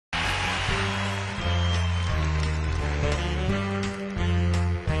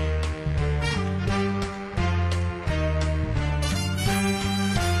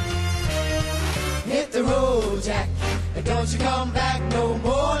don't you come back no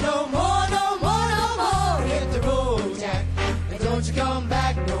more, no more, no more, no more. Hit the road, Jack, and don't you come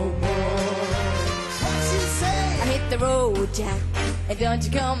back no more. What you say? I hit the road, Jack, and don't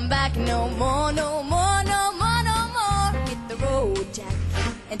you come back no more, no more, no more, no more. Hit the road, Jack,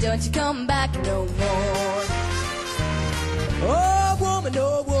 and don't you come back no more. Oh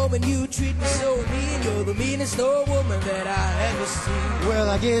woman, you treat me so mean. You're the meanest old woman that I ever seen. Well,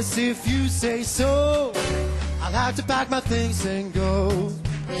 I guess if you say so, I'll have to pack my things and go.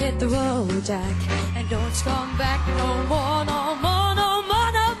 Hit the road, Jack, and don't you come back no more, no more, no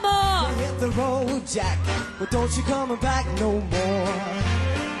more, no more. Hit the road, Jack, but don't you come back no more.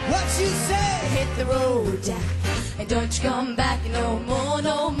 What you say? Hit the road, Jack, and don't you come back no more,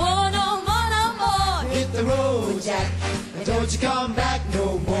 no more, no more, no more. Hit the road, Jack, and don't you come back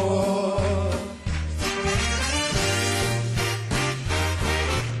no more.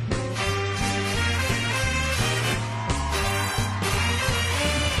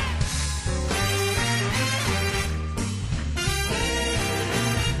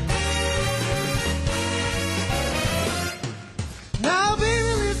 Now, baby,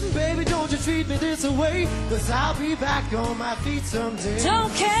 listen, baby, don't you treat me this way, 'cause I'll be back on my feet someday.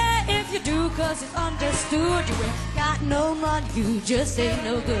 Don't care if you do, 'cause it's understood. You ain't got no money, you just ain't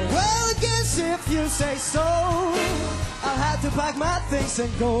no good. Well, I guess if you say so, I'll have to pack my things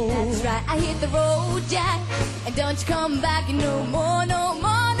and go. That's right, I hit the road, Jack, and don't you come back no more, no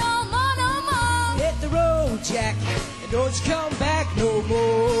more, no more, no more. Hit the road, Jack, and don't you come back no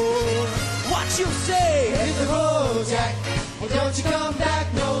more. What you say? Hit the road, Jack, and don't you come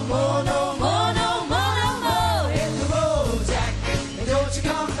back no more, no